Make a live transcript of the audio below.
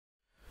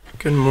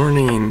Good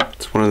morning.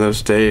 It's one of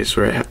those days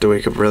where I have to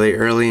wake up really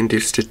early and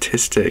do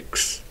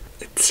statistics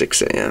at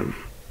 6 a.m.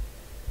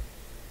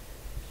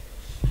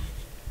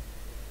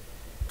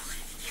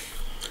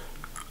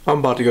 I'm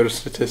about to go to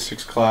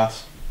statistics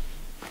class.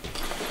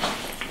 I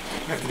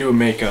have to do a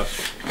makeup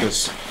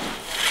because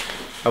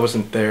I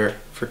wasn't there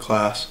for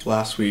class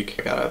last week.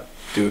 I gotta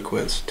do a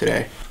quiz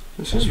today.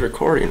 This is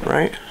recording,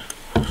 right?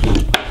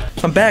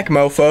 I'm back,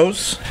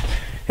 mofos,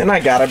 and I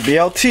got a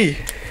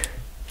BLT.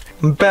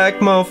 I'm back,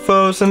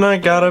 mofos, and I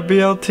got a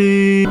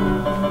BLT.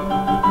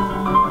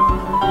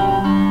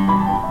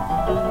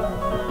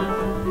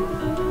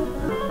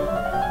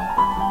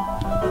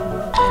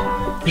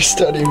 We're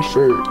studying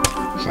for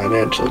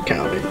financial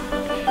accounting.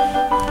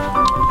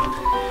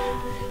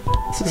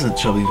 This isn't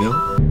Chubbyville.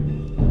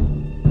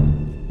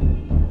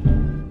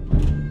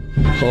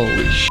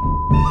 Holy sh**.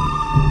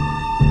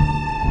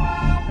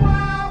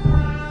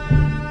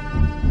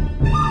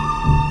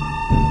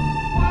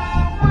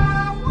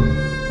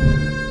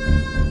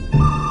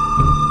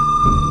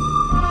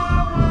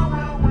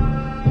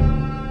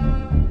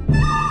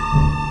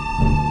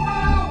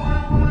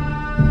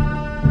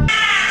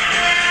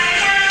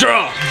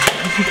 Draw!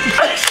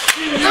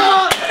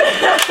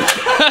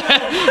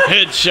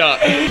 Headshot.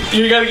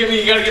 You gotta get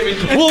me,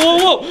 Whoa, whoa,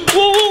 whoa!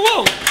 Whoa, whoa,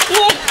 whoa!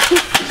 Whoa!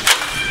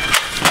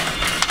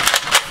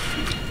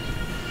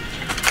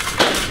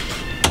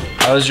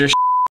 How was your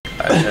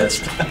I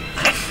missed.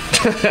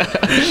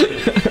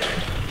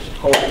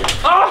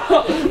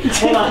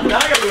 Hold on, now I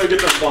gotta go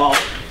get the ball.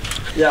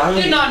 Yeah,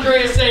 didn't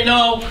Andreas say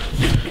no?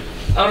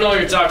 I don't know what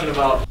you're talking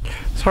about.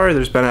 Sorry,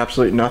 there's been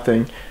absolutely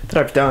nothing that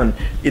I've done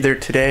either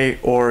today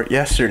or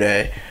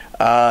yesterday.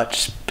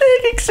 Just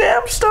big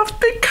exam stuff,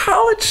 big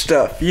college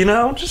stuff, you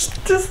know?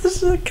 Just this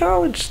is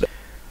college stuff.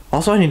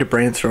 Also, I need to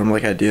brainstorm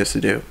like ideas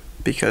to do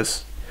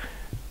because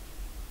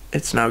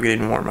it's now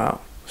getting warm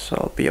out, so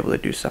I'll be able to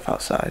do stuff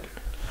outside.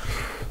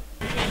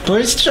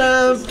 Boys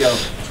trap.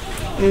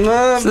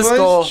 Let's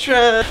Boys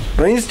trap.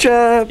 Boys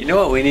trap. You know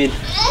what we need?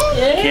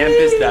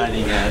 Campus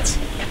dining hats.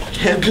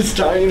 Campus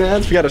dining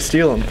hats. We gotta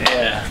steal them.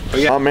 Yeah.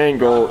 Our main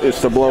goal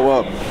is to blow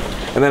up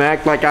and then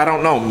act like I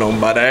don't know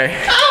nobody.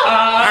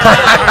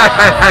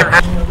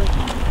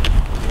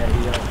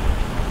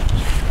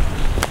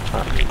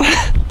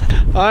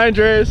 Hi,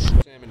 Andres.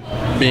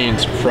 Salmon,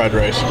 beans, fried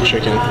rice,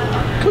 chicken,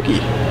 cookie,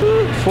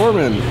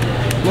 Foreman.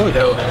 Look.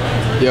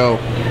 Yo.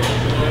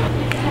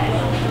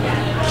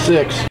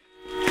 6.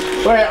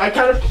 Wait, I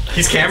kind of.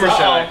 He's camera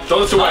shy. Throw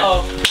this away.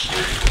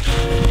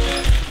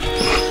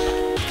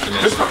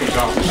 This fucking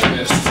gone. I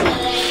missed.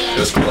 It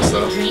was close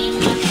though.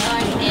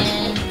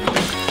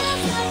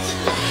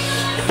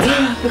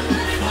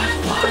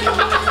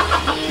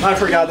 I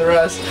forgot the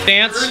rest.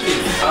 Dance?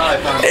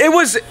 It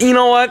was, you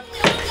know what?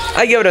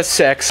 I give it a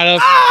 6.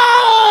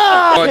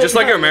 Oh, just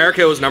like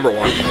America, it was #1.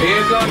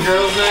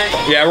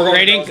 Yeah, we're going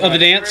rating of the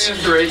dance.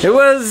 It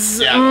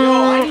was,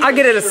 I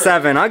give it a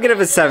 7. I'll give it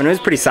a 7. It was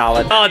pretty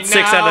solid. Oh, it's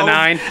 6 out of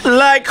 9.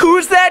 Like,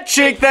 who's that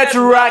chick that's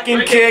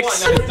rocking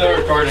kicks? Still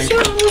recording.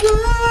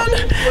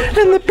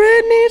 And the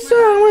Britney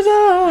song was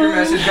on. Your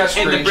message got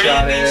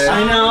screenshotted.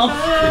 I know.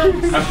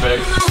 I'm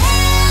big.